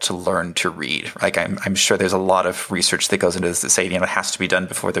possible to learn to read. Like I'm sure there's a lot of research that goes into this that say, it has to be done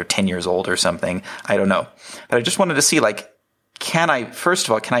before they're 10 years old or something. I don't know. But I just wanted to see, can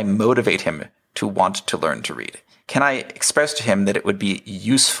I motivate him to want to learn to read? Can I express to him that it would be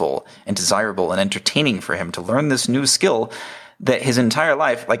useful and desirable and entertaining for him to learn this new skill that his entire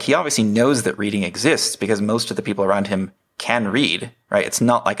life, he obviously knows that reading exists because most of the people around him can read, right? It's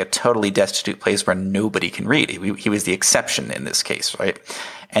not like a totally destitute place where nobody can read. He was the exception in this case, right?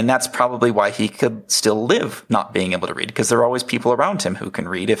 And that's probably why he could still live not being able to read, because there are always people around him who can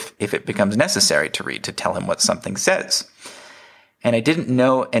read if it becomes necessary to read, to tell him what something says. And I didn't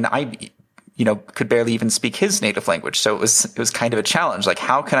know, and I, could barely even speak his native language. So it was kind of a challenge.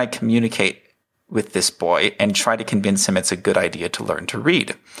 How can I communicate with this boy and try to convince him it's a good idea to learn to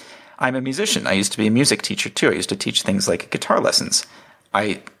read? I'm a musician. I used to be a music teacher too. I used to teach things like guitar lessons.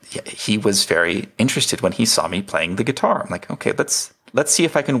 He was very interested when he saw me playing the guitar. I'm like, okay, let's see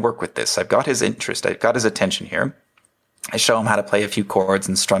if I can work with this. I've got his interest. I've got his attention here. I show him how to play a few chords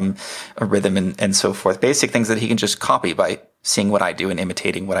and strum a rhythm and so forth. Basic things that he can just copy by seeing what I do and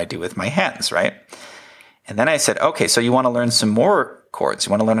imitating what I do with my hands, right? And then I said, okay, so you want to learn some more chords? You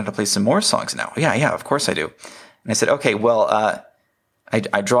want to learn how to play some more songs now? Yeah, of course I do. And I said, okay, well,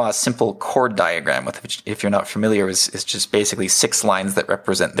 I draw a simple chord diagram, which, if you're not familiar, is just basically 6 lines that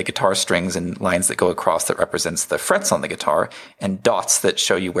represent the guitar strings and lines that go across that represents the frets on the guitar, and dots that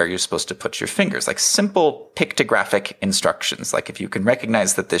show you where you're supposed to put your fingers. Like simple pictographic instructions. Like if you can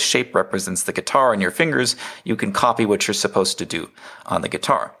recognize that this shape represents the guitar and your fingers, you can copy what you're supposed to do on the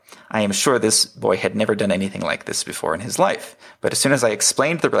guitar. I am sure this boy had never done anything like this before in his life. But as soon as I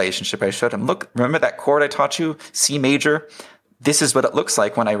explained the relationship, I showed him, look, remember that chord I taught you, C major? This is what it looks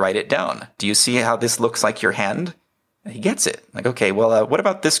like when I write it down. Do you see how this looks like your hand? And he gets it. Like, okay, well, what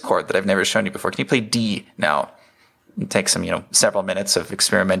about this chord that I've never shown you before? Can you play D now? It takes him, several minutes of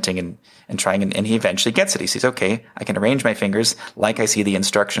experimenting and trying, and he eventually gets it. He sees, okay, I can arrange my fingers like I see the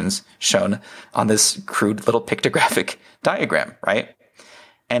instructions shown on this crude little pictographic diagram, right?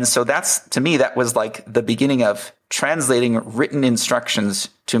 And so to me, that was like the beginning of translating written instructions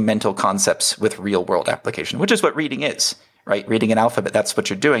to mental concepts with real world application, which is what reading is. Right? Reading an alphabet, that's what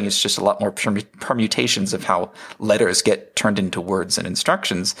you're doing. It's just a lot more permutations of how letters get turned into words and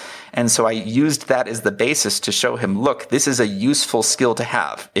instructions. And so I used that as the basis to show him, look, this is a useful skill to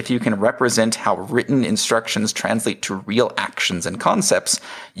have. If you can represent how written instructions translate to real actions and concepts,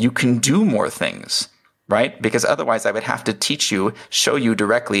 you can do more things. Right? Because otherwise I would have to show you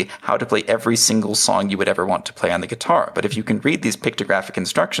directly how to play every single song you would ever want to play on the guitar. But if you can read these pictographic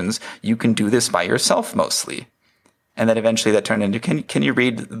instructions, you can do this by yourself mostly. And then eventually that turned into, can you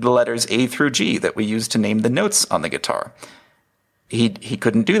read the letters A through G that we use to name the notes on the guitar? He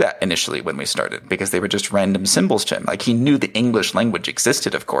couldn't do that initially when we started because they were just random symbols to him. Like he knew the English language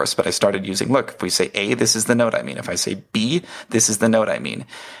existed, of course, but I started using, look, if we say A, this is the note I mean. If I say B, this is the note I mean.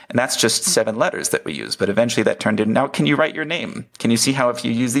 And that's just 7 letters that we use. But eventually that turned into, now can you write your name? Can you see how if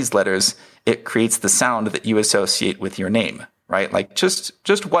you use these letters, it creates the sound that you associate with your name? Right? Like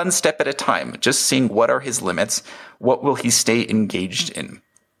just one step at a time, just seeing what are his limits, what will he stay engaged in.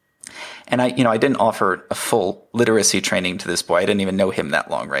 And I didn't offer a full literacy training to this boy. I didn't even know him that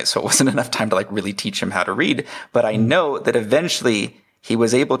long, right? So it wasn't enough time to like really teach him how to read. But I know that eventually he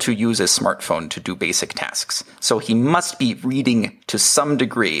was able to use a smartphone to do basic tasks. So he must be reading to some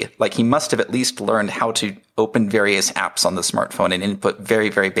degree. Like he must have at least learned how to open various apps on the smartphone and input very,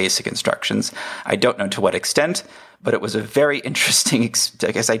 very basic instructions. I don't know to what extent, but it was a very interesting,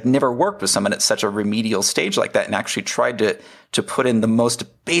 I guess I'd never worked with someone at such a remedial stage like that and actually tried to put in the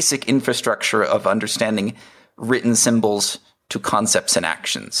most basic infrastructure of understanding written symbols to concepts and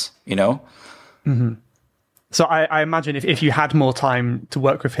actions, Mm-hmm. So I imagine if you had more time to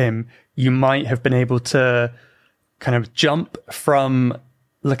work with him, you might have been able to kind of jump from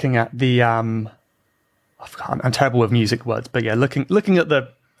looking at the, I'm terrible with music words, but yeah, looking at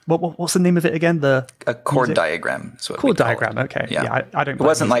the, what's the name of it again? A chord music diagram. Is what chord diagram. Okay. Yeah. I don't. It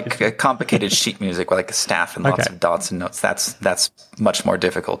wasn't like a complicated sheet music with like a staff and lots of dots and notes. That's much more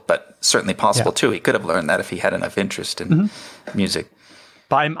difficult, but certainly possible too. He could have learned that if he had enough interest in music.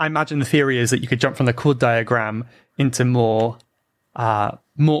 But I imagine the theory is that you could jump from the chord diagram into more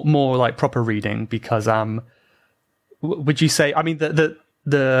like proper reading because would you say? I mean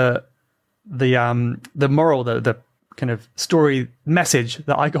the moral, the kind of story message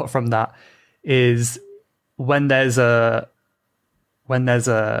that I got from that is when there's a kind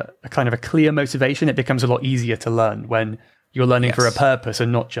of a clear motivation, it becomes a lot easier to learn when you're learning for a purpose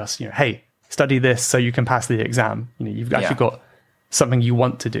and not just hey, study this so you can pass the exam. You've actually got something you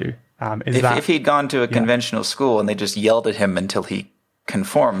want to do. If he'd gone to a conventional school and they just yelled at him until he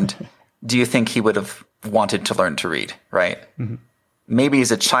conformed, do you think he would have wanted to learn to read, right? Mm-hmm. Maybe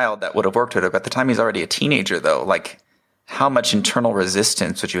as a child that would have worked with him. By the time he's already a teenager, though, like how much internal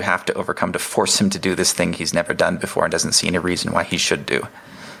resistance would you have to overcome to force him to do this thing he's never done before and doesn't see any reason why he should do?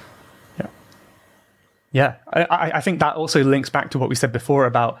 Yeah. I think that also links back to what we said before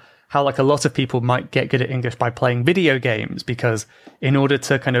about how like a lot of people might get good at English by playing video games, because in order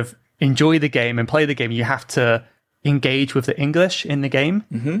to kind of enjoy the game and play the game, you have to engage with the English in the game.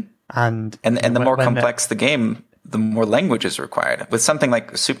 Mm-hmm. And the more complex the game, the more language is required. With something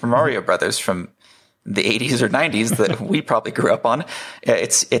like Super Mario Brothers from the 80s or 90s that we probably grew up on,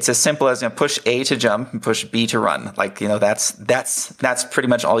 it's as simple as push A to jump and push B to run. Like, that's pretty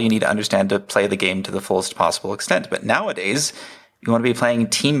much all you need to understand to play the game to the fullest possible extent. But nowadays, you want to be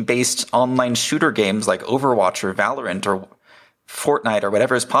playing team-based online shooter games like Overwatch or Valorant or Fortnite or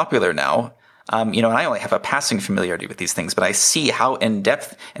whatever is popular now. And I only have a passing familiarity with these things, but I see how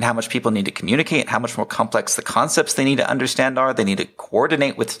in-depth and how much people need to communicate, how much more complex the concepts they need to understand are. They need to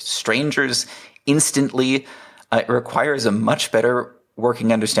coordinate with strangers instantly. It requires a much better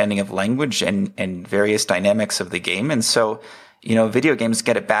working understanding of language and various dynamics of the game. And so, video games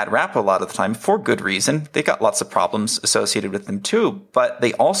get a bad rap a lot of the time for good reason. They got lots of problems associated with them too, but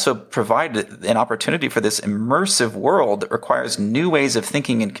they also provide an opportunity for this immersive world that requires new ways of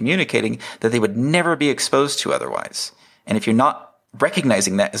thinking and communicating that they would never be exposed to otherwise. And if you're not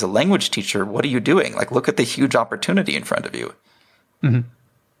recognizing that as a language teacher, what are you doing? Like, look at the huge opportunity in front of you. Mm-hmm.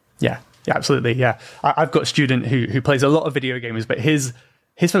 Yeah, absolutely. Yeah. I've got a student who plays a lot of video games, but his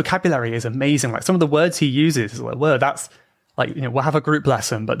vocabulary is amazing. Like some of the words he uses is like, well, that's like, we'll have a group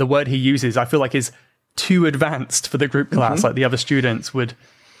lesson, but the word he uses, I feel like is too advanced for the group class. Mm-hmm. Like the other students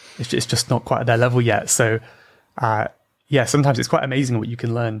it's just not quite at their level yet. So, sometimes it's quite amazing what you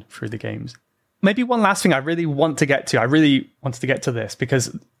can learn through the games. Maybe one last thing I really want to get to. I really wanted to get to this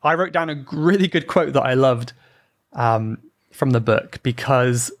because I wrote down a really good quote that I loved from the book,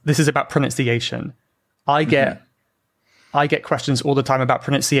 because this is about pronunciation. I get questions all the time about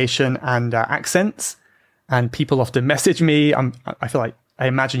pronunciation and accents, and people often message me. I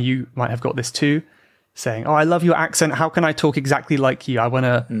imagine you might have got this too, saying, "Oh, I love your accent. How can I talk exactly like you? I want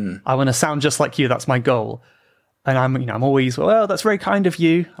to sound just like you. That's my goal." And I'm always, well, that's very kind of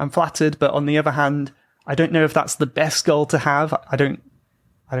you. I'm flattered, but on the other hand, I don't know if that's the best goal to have. I don't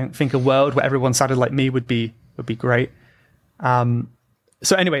think a world where everyone sounded like me would be great.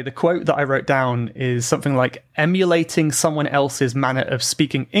 So anyway, the quote that I wrote down is something like, emulating someone else's manner of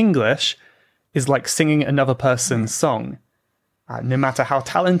speaking English is like singing another person's song. No matter how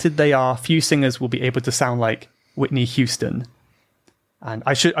talented they are, few singers will be able to sound like Whitney Houston. And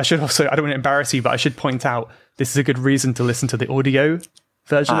I should also, I don't want to embarrass you, but I should point out, this is a good reason to listen to the audio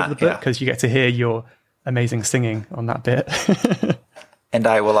version of the book, because you get to hear your amazing singing on that bit. And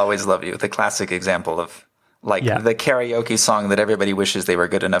I Will Always Love You, the classic example of the karaoke song that everybody wishes they were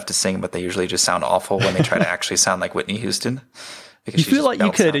good enough to sing, but they usually just sound awful when they try to actually sound like Whitney Houston. You feel like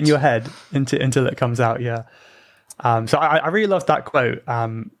you could in your head until it comes out, yeah. So I really love that quote,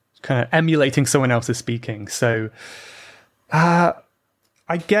 kind of emulating someone else's speaking. So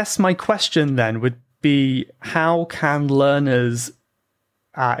I guess my question then would be, how can learners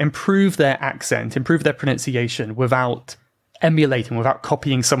improve their accent, improve their pronunciation without emulating, without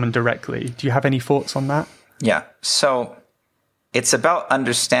copying someone directly? Do you have any thoughts on that? Yeah. So it's about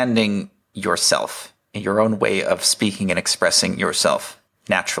understanding yourself, your own way of speaking and expressing yourself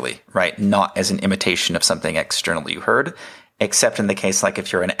naturally, right? Not as an imitation of something external you heard, except in the case like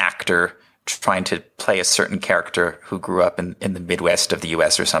if you're an actor trying to play a certain character who grew up in the Midwest of the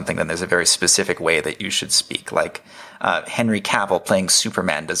US or something, then there's a very specific way that you should speak. Like Henry Cavill playing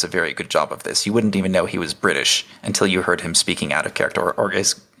Superman does a very good job of this. You wouldn't even know he was British until you heard him speaking out of character, or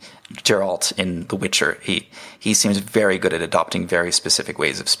as Geralt in The Witcher. He seems very good at adopting very specific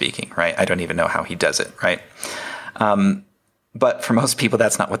ways of speaking, right? I don't even know how he does it, right? But for most people,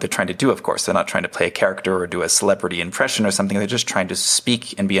 that's not what they're trying to do, of course. They're not trying to play a character or do a celebrity impression or something. They're just trying to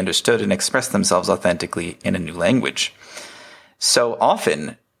speak and be understood and express themselves authentically in a new language. So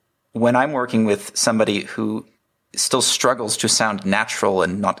often, when I'm working with somebody who still struggles to sound natural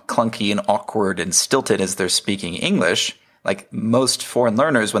and not clunky and awkward and stilted as they're speaking English, like most foreign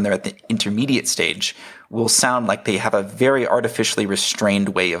learners, when they're at the intermediate stage, will sound like they have a very artificially restrained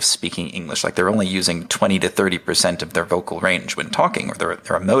way of speaking English, like they're only using 20 to 30% of their vocal range when talking, or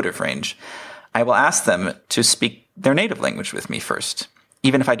their emotive range. I will ask them to speak their native language with me first,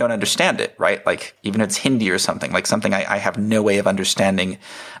 even if I don't understand it, right? Like even if it's Hindi or something, like something I have no way of understanding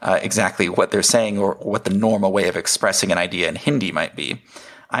exactly what they're saying or what the normal way of expressing an idea in Hindi might be.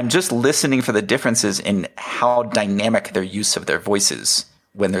 I'm just listening for the differences in how dynamic their use of their voices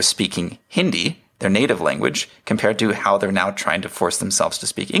when they're speaking Hindi, their native language, compared to how they're now trying to force themselves to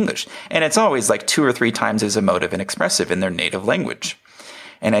speak English. And it's always like 2 or 3 times as emotive and expressive in their native language.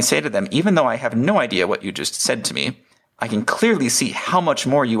 And I say to them, even though I have no idea what you just said to me, I can clearly see how much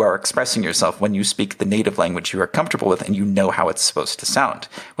more you are expressing yourself when you speak the native language you are comfortable with and you know how it's supposed to sound.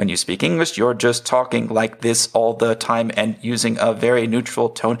 When you speak English, you're just talking like this all the time and using a very neutral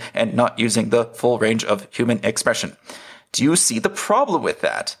tone and not using the full range of human expression. Do you see the problem with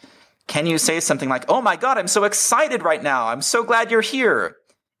that? Can you say something like, "Oh my God, I'm so excited right now. I'm so glad you're here,"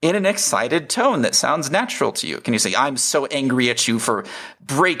 in an excited tone that sounds natural to you? Can you say, "I'm so angry at you for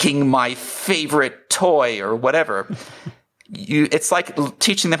breaking my favorite toy," or whatever? It's like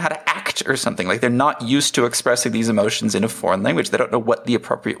teaching them how to act or something. Like they're not used to expressing these emotions in a foreign language. They don't know what the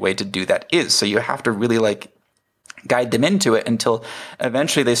appropriate way to do that is. So you have to really guide them into it until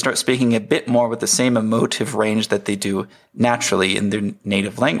eventually they start speaking a bit more with the same emotive range that they do naturally in their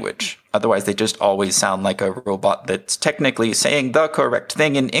native language. Otherwise, they just always sound like a robot that's technically saying the correct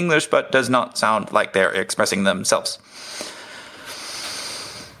thing in English, but does not sound like they're expressing themselves.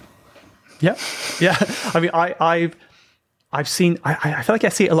 Yeah, yeah. I mean, I've seen. I feel like I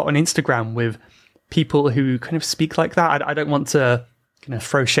see it a lot on Instagram with people who kind of speak like that. I don't want to kind of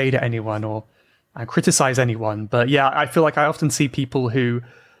throw shade at anyone or criticize anyone, but yeah, I feel like I often see people who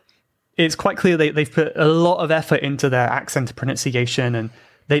it's quite clear they've put a lot of effort into their accent and pronunciation, and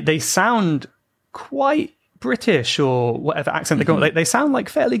they sound quite British or whatever accent they go on. They sound like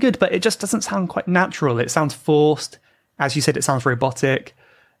fairly good, but it just doesn't sound quite natural. It sounds forced. As you said, it sounds robotic.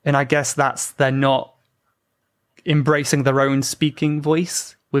 And I guess they're not embracing their own speaking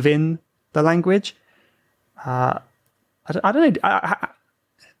voice within the language. I don't know.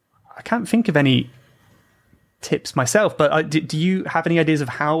 I can't think of any tips myself, but do you have any ideas of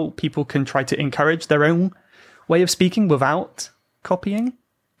how people can try to encourage their own way of speaking without copying?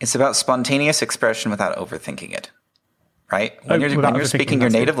 It's about spontaneous expression without overthinking it, right? When you're speaking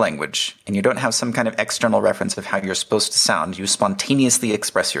your native language and you don't have some kind of external reference of how you're supposed to sound, you spontaneously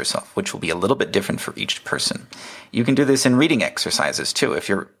express yourself, which will be a little bit different for each person. You can do this in reading exercises too. If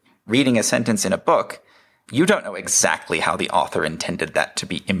you're reading a sentence in a book, you don't know exactly how the author intended that to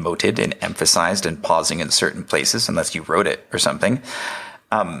be emoted and emphasized and pausing in certain places unless you wrote it or something.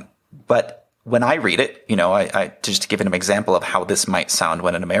 But when I read it, I just to give an example of how this might sound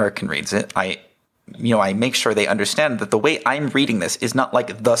when an American reads it, I make sure they understand that the way I'm reading this is not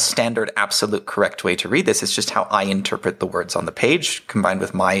like the standard absolute correct way to read this. It's just how I interpret the words on the page combined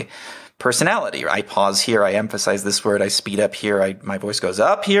with my personality. I pause here, I emphasize this word, I speed up here, my voice goes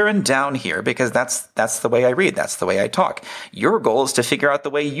up here and down here because that's the way I read, that's the way I talk. Your goal is to figure out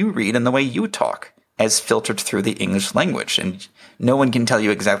the way you read and the way you talk as filtered through the English language. And no one can tell you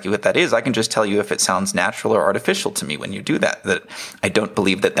exactly what that is. I can just tell you if it sounds natural or artificial to me when you do that I don't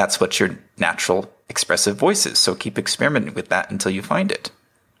believe that that's what your natural expressive voice is. So keep experimenting with that until you find it.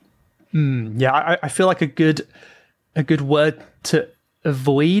 Yeah, I feel like a good word to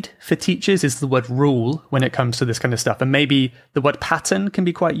avoid for teachers is the word rule when it comes to this kind of stuff. And maybe the word pattern can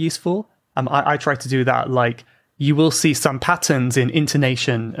be quite useful. I try to do that. Like you will see some patterns in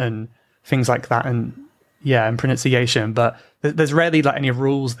intonation and things like that, and pronunciation, but there's rarely like any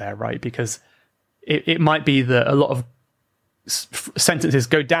rules there, right? Because it might be that a lot of sentences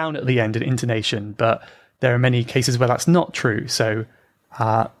go down at the end in intonation, but there are many cases where that's not true. So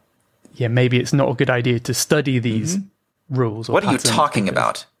maybe it's not a good idea to study these rules. Or what are you talking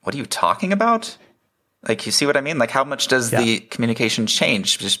about? What are you talking about? Like, you see what I mean? Like, how much does the communication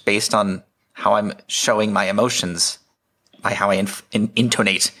change just based on how I'm showing my emotions by how I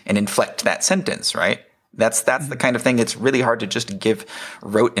intonate and inflect that sentence, right? That's the kind of thing it's really hard to just give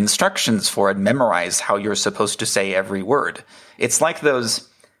rote instructions for and memorize how you're supposed to say every word. It's like those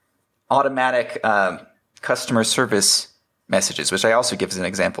automatic customer service messages, which I also give as an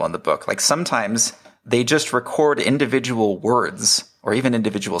example in the book. Like sometimes they just record individual words or even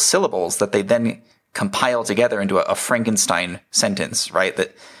individual syllables that they then compile together into a Frankenstein sentence, right?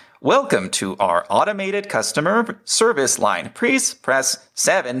 That welcome to our automated customer service line. Please press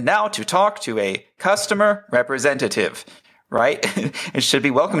 7 now to talk to a customer representative, right? It should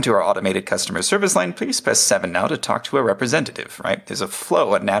be welcome to our automated customer service line. Please press 7 now to talk to a representative, right? There's a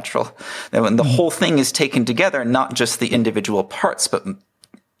flow, a natural, and the whole thing is taken together, not just the individual parts, but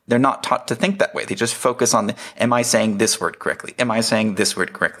they're not taught to think that way. They just focus on am I saying this word correctly? Am I saying this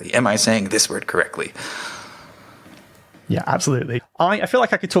word correctly? Am I saying this word correctly? Yeah, absolutely. I feel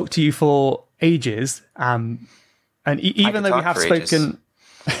like I could talk to you for ages. And even though we have spoken,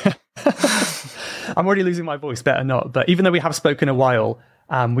 I'm already losing my voice, better not. But even though we have spoken a while,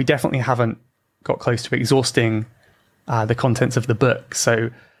 we definitely haven't got close to exhausting the contents of the book. So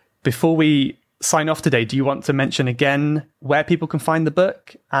before we sign off today, do you want to mention again where people can find the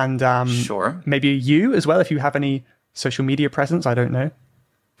book? And sure. Maybe you as well, if you have any social media presence, I don't know.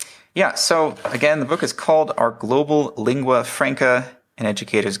 Yeah, so again, the book is called Our Global Lingua Franca, An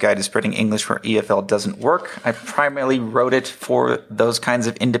Educator's Guide to Spreading English Where EFL Doesn't Work. I primarily wrote it for those kinds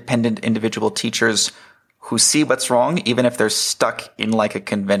of independent individual teachers who see what's wrong, even if they're stuck in like a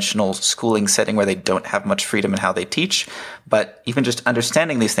conventional schooling setting where they don't have much freedom in how they teach. But even just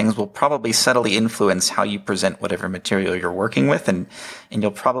understanding these things will probably subtly influence how you present whatever material you're working with. And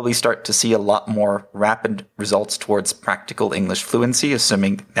you'll probably start to see a lot more rapid results towards practical English fluency,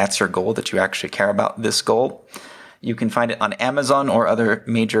 assuming that's your goal, that you actually care about this goal. You can find it on Amazon or other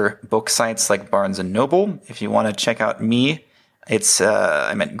major book sites like Barnes & Noble. If you want to check out me, it's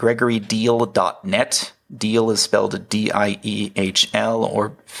I'm at gregorydiehl.net. Diehl is spelled Diehl,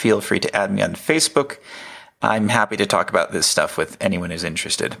 or feel free to add me on Facebook. I'm happy to talk about this stuff with anyone who's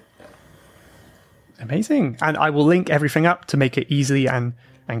interested. Amazing. And I will link everything up to make it easy and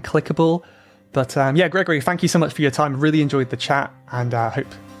clickable. But Gregory, thank you so much for your time. Really enjoyed the chat, and hope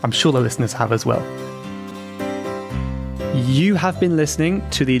I'm sure the listeners have as well. You have been listening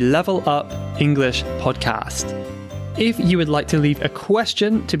to the Level Up English podcast. If you would like to leave a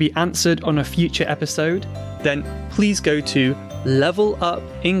question to be answered on a future episode, then please go to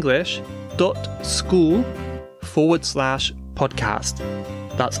levelupenglish.school/podcast.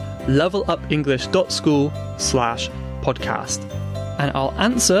 That's levelupenglish.school/podcast. And I'll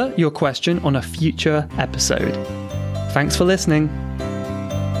answer your question on a future episode. Thanks for listening.